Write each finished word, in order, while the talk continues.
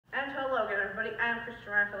I am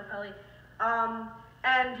Christopher Filippelli.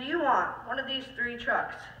 And do you want one of these three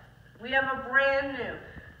trucks? We have a brand new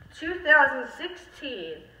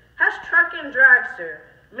 2016 Hess truck and dragster,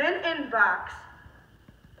 mint in box,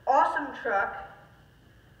 awesome truck.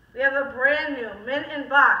 We have a brand new mint in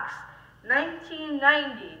box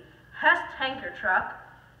 1990 Hess tanker truck.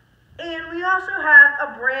 And we also have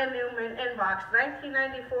a brand new mint in box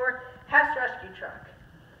 1994 Hess rescue truck.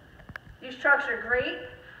 These trucks are great.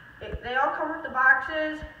 They all come with the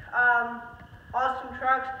boxes. Awesome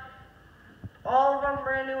trucks. All of them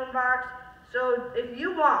brand new in box. So if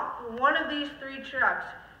you want one of these three trucks,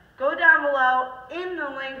 go down below in the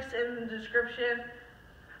links in the description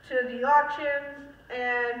to the auctions,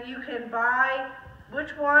 and you can buy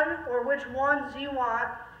which one or which ones you want.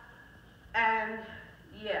 And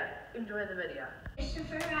yeah, enjoy the video.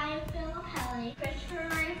 Christopher Ryan Filippelli. Christopher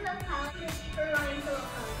Ryan Filippelli. Christopher Ryan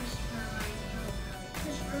Filippelli.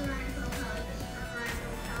 Christopher Ryan Filippelli. Christopher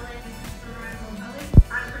Ryan Filippelli. Christopher Ryan Filippelli.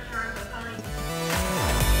 I'm Christopher Ryan Filippelli.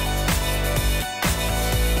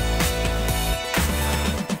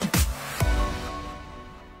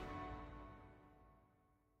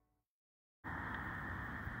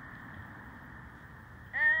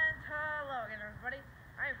 And hello again, everybody.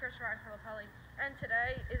 I am Christopher Ryan Filippelli, and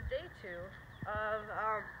today is day 2 of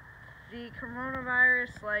the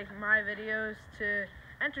coronavirus, like my videos to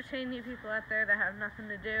entertain you people out there that have nothing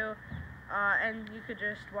to do, and you could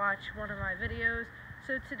just watch one of my videos.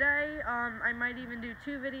 So today, I might even do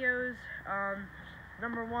 2 videos.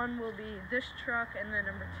 Number 1 will be this truck, and then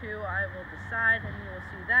number 2 I will decide, and you will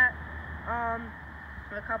see that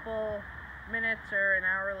a couple minutes or an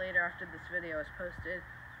hour later after this video is posted.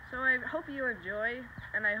 So I hope you enjoy,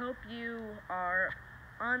 and I hope you are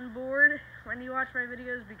on board when you watch my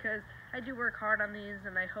videos, because I do work hard on these,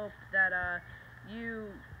 and I hope that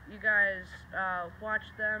you guys watch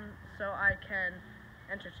them so I can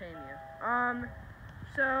entertain you.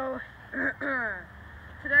 So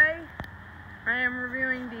today I am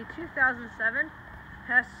reviewing the 2007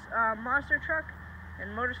 Hess monster truck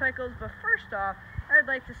and motorcycles. But first off, I'd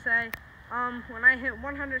like to say, when I hit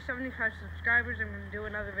 175 subscribers, I'm going to do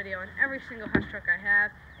another video on every single Hess truck I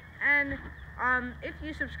have. And if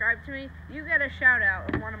you subscribe to me, you get a shout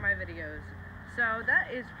out of one of my videos. So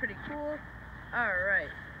that is pretty cool.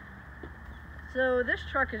 Alright. So this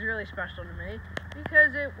truck is really special to me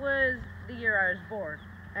because it was the year I was born.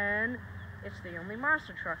 And it's the only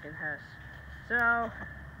monster truck in Hess. So,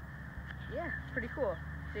 yeah, pretty cool.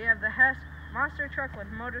 So you have the Hess monster truck with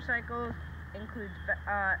motorcycles. Includes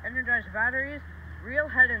energized batteries, real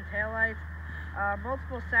head and tail lights,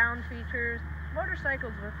 multiple sound features,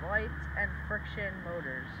 motorcycles with lights, and friction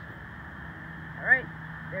motors. Alright,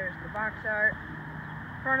 there's the box art,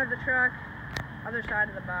 front of the truck, other side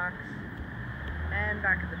of the box, and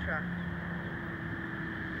back of the truck.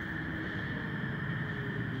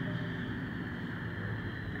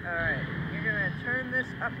 Alright, you're going to turn this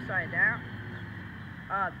upside down,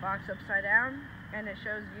 the box upside down, and it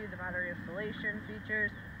shows you the battery installation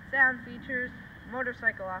features, sound features,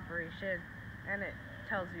 motorcycle operation, and it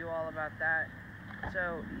tells you all about that.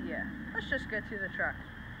 So yeah, let's just get to the truck.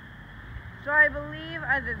 So I believe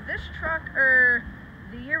either this truck or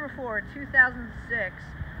the year before, 2006,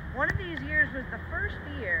 one of these years was the first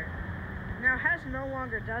year. Now Hess no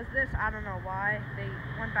longer does this. I don't know why. They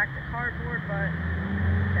went back to cardboard, but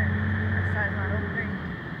okay, that side's not opening.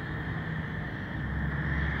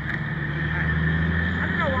 I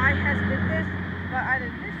don't know why Hess did this, but either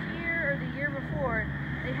this year or the year before,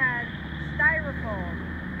 they had styrofoam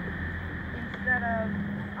instead of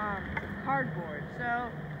cardboard. So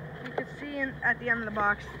you can see at the end of the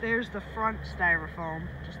box, there's the front styrofoam.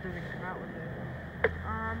 Just doesn't come out with it.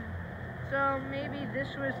 So maybe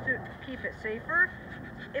this was to keep it safer.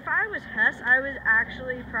 If I was Hess, I would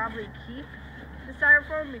actually probably keep the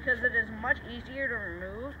styrofoam because it is much easier to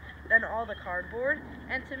remove than all the cardboard.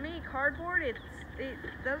 And to me, cardboard, it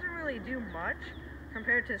doesn't really do much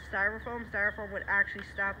compared to styrofoam. Styrofoam would actually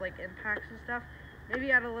stop like impacts and stuff.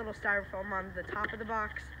 Maybe add a little styrofoam on the top of the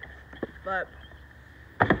box, but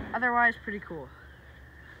otherwise pretty cool.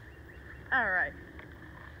 Alright.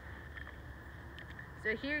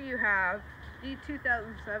 So here you have the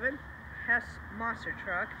 2007 Hess monster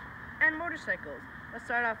truck and motorcycles. Let's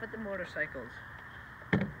start off with the motorcycles.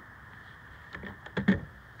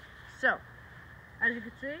 So, as you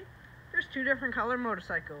can see, there's 2 different color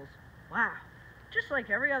motorcycles. Wow. Just like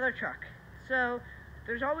every other truck. So,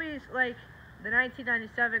 there's always, like, the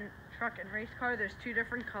 1997 truck and race car, there's 2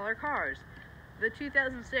 different color cars. The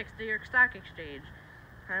 2006 New York Stock Exchange,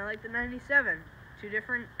 kind of like the 97, 2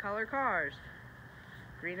 different color cars.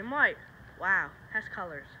 Green and white. Wow, Hess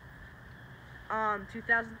colors.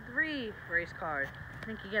 2003 race cars. I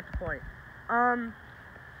think you get the point.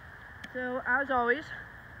 So as always,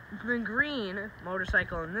 the green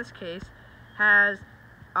motorcycle in this case has,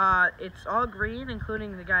 it's all green,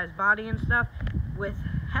 including the guy's body and stuff, with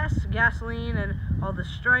Hess gasoline and all the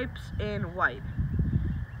stripes in white.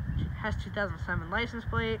 Hess 2007 license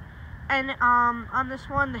plate. And on this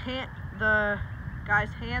one, the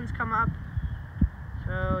guy's hands come up.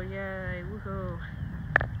 So yay, woohoo!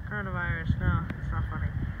 Coronavirus. No, it's not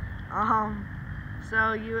funny.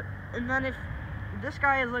 And then if this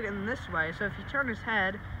guy is looking this way, so if you turn his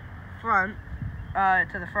head to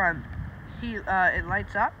the front, it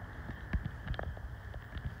lights up.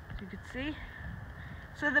 As you can see.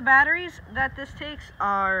 So the batteries that this takes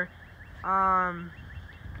are, I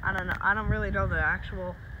don't know. I don't really know the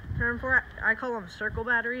actual term for it. I call them circle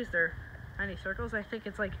batteries. They're tiny circles. I think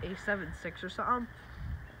it's like A76 or something.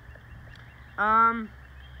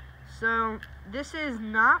 So this is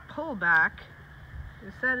not pullback.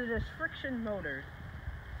 Instead, it is friction motors.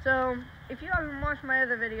 So if you haven't watched my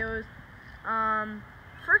other videos,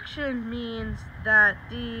 friction means that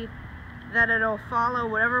it'll follow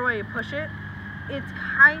whatever way you push it. It's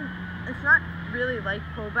not really like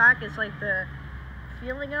pullback. It's like the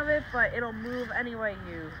feeling of it, but it'll move any way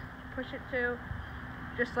you push it to.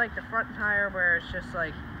 Just like the front tire, where it's just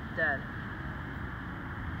like dead.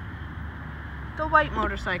 The white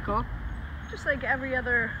motorcycle, just like every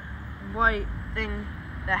other white thing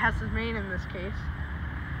that Hess has made in this case.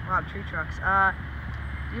 A lot of tree trucks.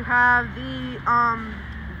 You have the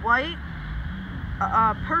white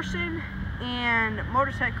person and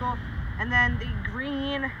motorcycle, and then the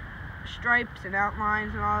green stripes and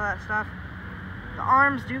outlines and all that stuff. The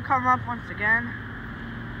arms do come up once again.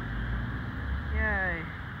 Yay.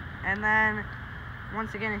 And then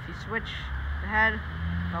once again, if you switch the head,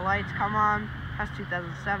 the lights come on. Hess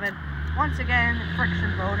 2007. Once again,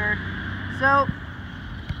 friction motor. So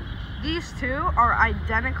these two are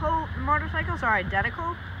identical. Motorcycles are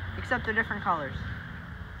identical, except they're different colors.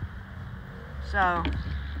 So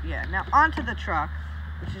yeah, now onto the truck,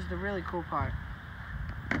 which is the really cool part.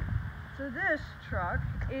 So this truck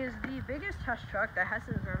is the biggest test truck that Hess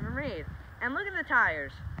has ever made. And look at the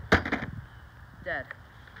tires. Dead.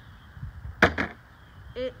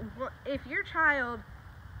 If your child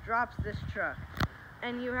drops this truck,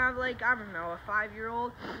 and you have, like, I don't know, a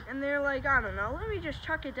 5-year-old, and they're like, I don't know, let me just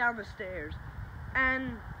chuck it down the stairs,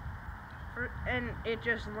 and it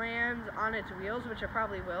just lands on its wheels, which it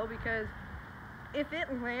probably will, because if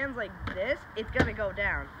it lands like this, it's gonna go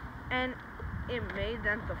down, and it may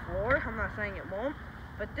dent the floor. I'm not saying it won't,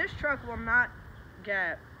 but this truck will not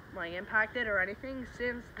get, like, impacted or anything,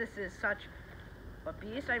 since this is such a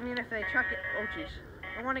beast. I mean, if they chuck it, oh jeez,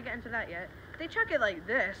 I don't want to get into that yet. If they chuck it like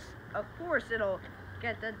this, of course it'll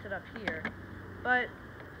get dented up here, but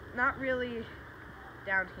not really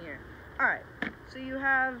down here. Alright, so you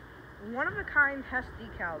have one-of-a-kind Hess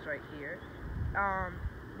decals right here.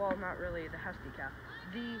 Well, not really the Hess decal.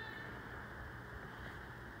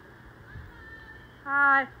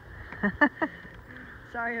 Hi!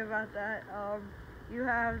 Sorry about that. You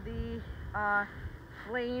have the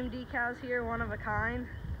flame decals here, one-of-a-kind.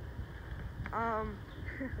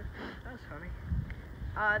 That was funny.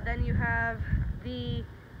 Then you have the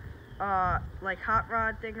like hot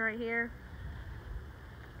rod thing right here.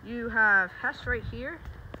 You have Hess right here,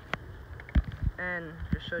 and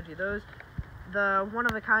just showed you those. The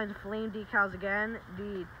one-of-a-kind flame decals again.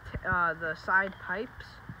 The side pipes,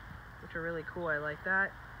 which are really cool. I like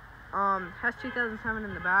that. Hess 2007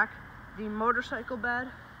 in the back. The motorcycle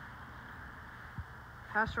bed.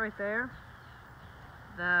 Hess right there.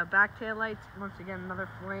 The back tail lights, once again, another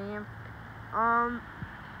flame.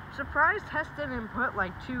 Surprised Hess didn't put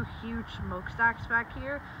like 2 huge smokestacks back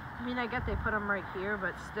here. I mean, I get they put them right here,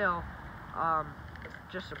 but still,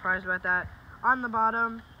 just surprised about that. On the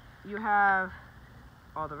bottom, you have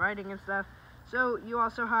all the writing and stuff. So you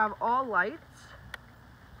also have all lights.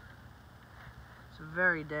 It's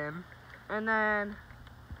very dim. And then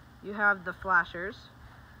you have the flashers.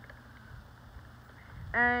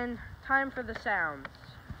 And time for the sounds.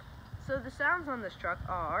 So the sounds on this truck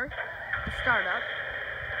are the startup,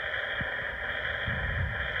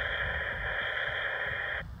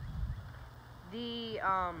 the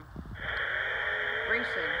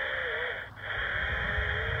racing,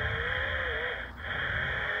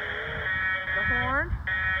 the horn,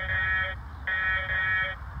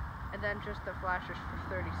 and then just the flashers for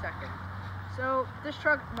 30 seconds. So this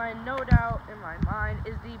truck, by no doubt in my mind,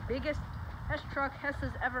 is the biggest Hess truck Hess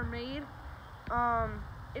has ever made.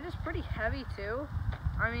 It is pretty heavy too.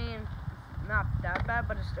 I mean, not that bad,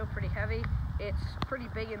 but it's still pretty heavy. it's pretty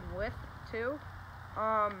big in width too.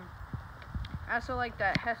 I also like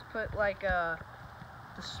that Hess put like the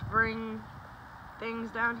spring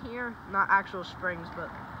things down here, not actual springs, but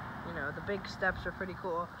you know, the big steps are pretty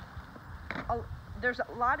cool. There's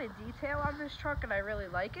a lot of detail on this truck and I really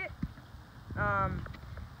like it.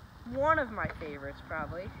 One of my favorites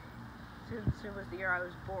probably, since it was the year I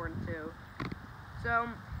was born too. So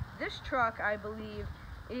this truck, I believe,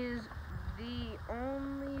 is the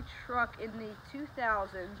only truck in the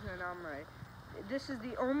 2000s, and I'm right, this is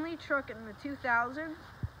the only truck in the 2000s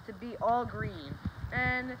to be all green.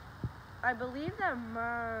 And I believe that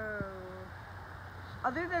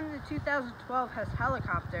other than the 2012 Hess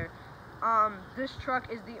helicopter, this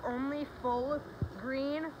truck is the only full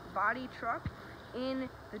green body truck in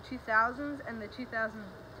the 2000s and the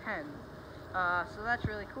 2010s. So that's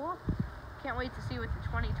really cool. Can't wait to see what the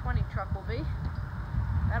 2020 truck will be.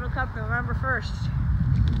 That'll come November 1st.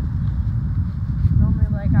 Only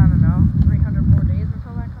like, I don't know, 300 more days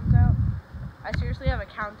until that comes out. I seriously have a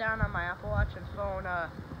countdown on my Apple Watch and phone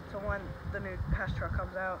to when the new Hess truck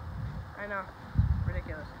comes out. I know,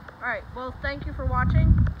 ridiculous. Alright, well, thank you for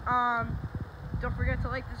watching. Don't forget to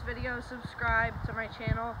like this video, subscribe to my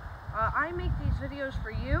channel. I make these videos for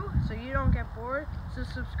you, so you don't get bored. So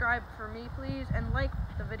subscribe for me, please, and like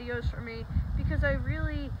the videos for me, because I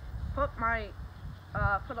really put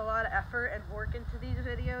a lot of effort and work into these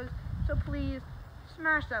videos. So please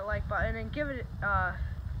smash that like button and give it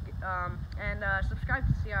subscribe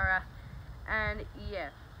to CRF. And yeah,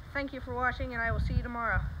 thank you for watching, and I will see you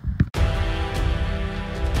tomorrow.